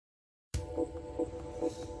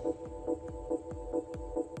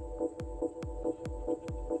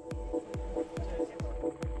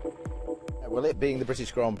Well, it being the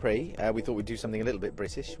British Grand Prix, we thought we'd do something a little bit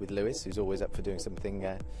British with Lewis, who's always up for doing something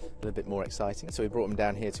a little bit more exciting. So we brought him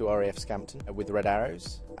down here to RAF Scampton with the Red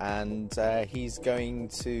Arrows, and he's going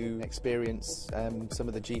to experience some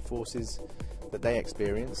of the G-forces that they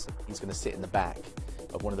experience. He's going to sit in the back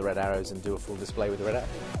of one of the Red Arrows and do a full display with the Red Arrow.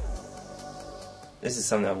 This is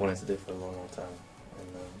something I've wanted to do for a long, long time, and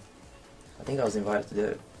I think I was invited to do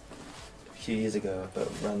it a few years ago, but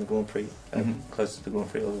around the Grand Prix, close to the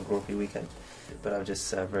Grand Prix or the Grand Prix weekend. But I'm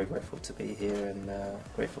just very grateful to be here, and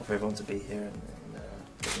grateful for everyone to be here, and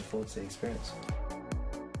looking forward to the experience.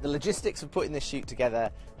 The logistics of putting this shoot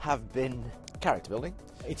together have been character building.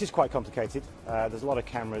 It is quite complicated. There's a lot of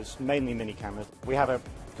cameras, mainly mini cameras. We have a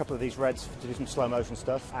couple of these Reds to do some slow motion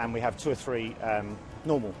stuff, and we have 2 or 3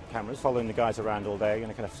 normal cameras following the guys around all day,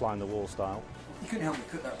 kind of fly on the wall style. You couldn't help me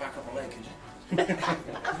cut that back up a leg, could you?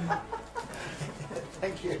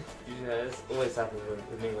 Thank you. Yeah, it's always happens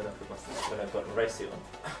with me when I've got a race suit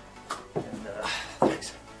on. And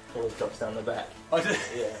Thanks. always drops down the back. I do?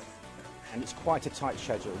 Yeah. And it's quite a tight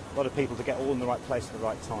schedule. A lot of people to get all in the right place at the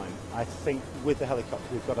right time. I think with the helicopter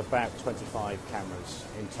we've got about 25 cameras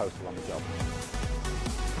in total on the job.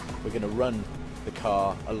 We're going to run the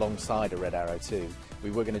car alongside a Red Arrow too. We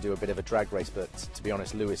were going to do a bit of a drag race, but to be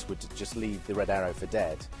honest, Lewis would just leave the Red Arrow for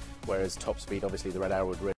dead, whereas top speed, obviously, the Red Arrow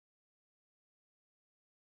would really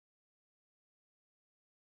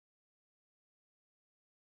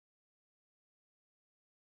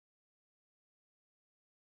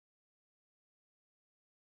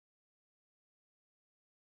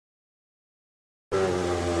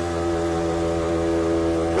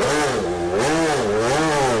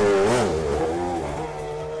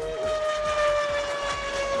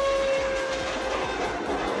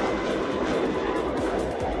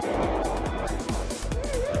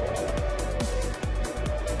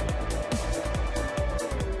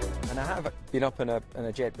I've been up in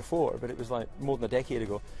a jet before, but it was like more than a decade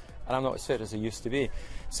ago, and I'm not as fit as I used to be.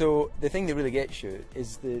 So the thing that really gets you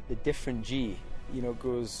is the different G,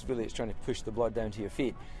 goes really, it's trying to push the blood down to your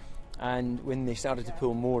feet. And when they started to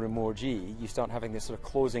pull more and more G, you start having this sort of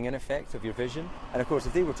closing in effect of your vision. And of course,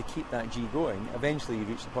 if they were to keep that G going, eventually you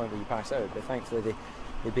reach the point where you pass out, but thankfully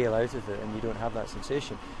they bail out of it and you don't have that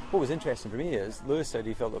sensation. What was interesting for me is, Lewis said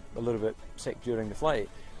he felt a little bit sick during the flight.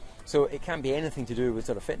 So it can't be anything to do with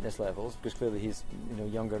sort of fitness levels, because clearly he's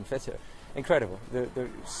younger and fitter. Incredible. They're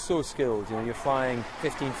so skilled. You're flying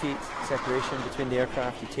 15 feet separation between the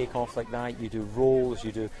aircraft. You take off like that. You do rolls.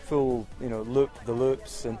 You do full the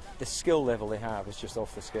loops, and the skill level they have is just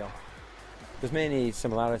off the scale. There's many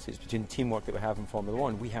similarities between the teamwork that we have in Formula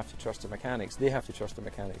One. We have to trust the mechanics. They have to trust the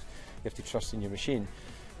mechanics. You have to trust in your machine.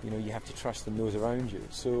 You have to trust in those around you.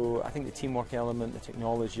 So I think the teamwork element, the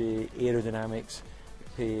technology, aerodynamics,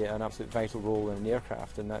 play an absolute vital role in an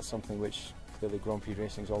aircraft, and that's something which clearly Grand Prix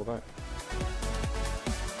racing is all about.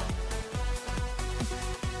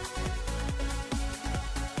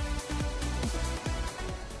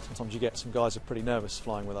 Sometimes you get some guys who are pretty nervous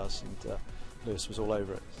flying with us, and Lewis was all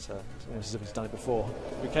over it. It's almost as if he's done it before.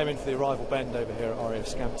 We came into the arrival bend over here at RAF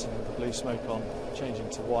Scampton with the blue smoke on, changing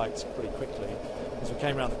to white pretty quickly. As we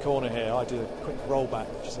came around the corner here, I did a quick rollback,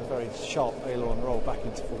 which is a very sharp aileron roll back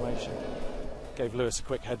into formation. Gave Lewis a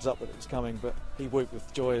quick heads up that it was coming, but he whooped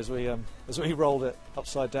with joy as we rolled it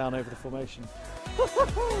upside down over the formation.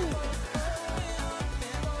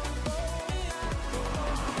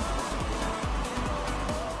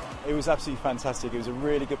 It was absolutely fantastic. It was a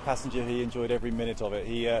really good passenger. He enjoyed every minute of it.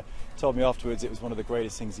 He told me afterwards it was one of the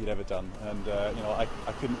greatest things he'd ever done, and I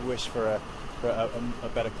couldn't wish for a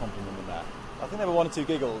better compliment than that. I think there were 1 or 2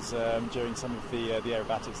 giggles during some of the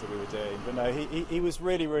aerobatics that we were doing, but no, he was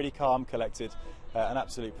really, really calm, collected, an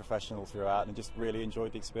absolute professional throughout, and just really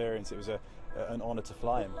enjoyed the experience. It was an honour to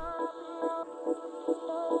fly him.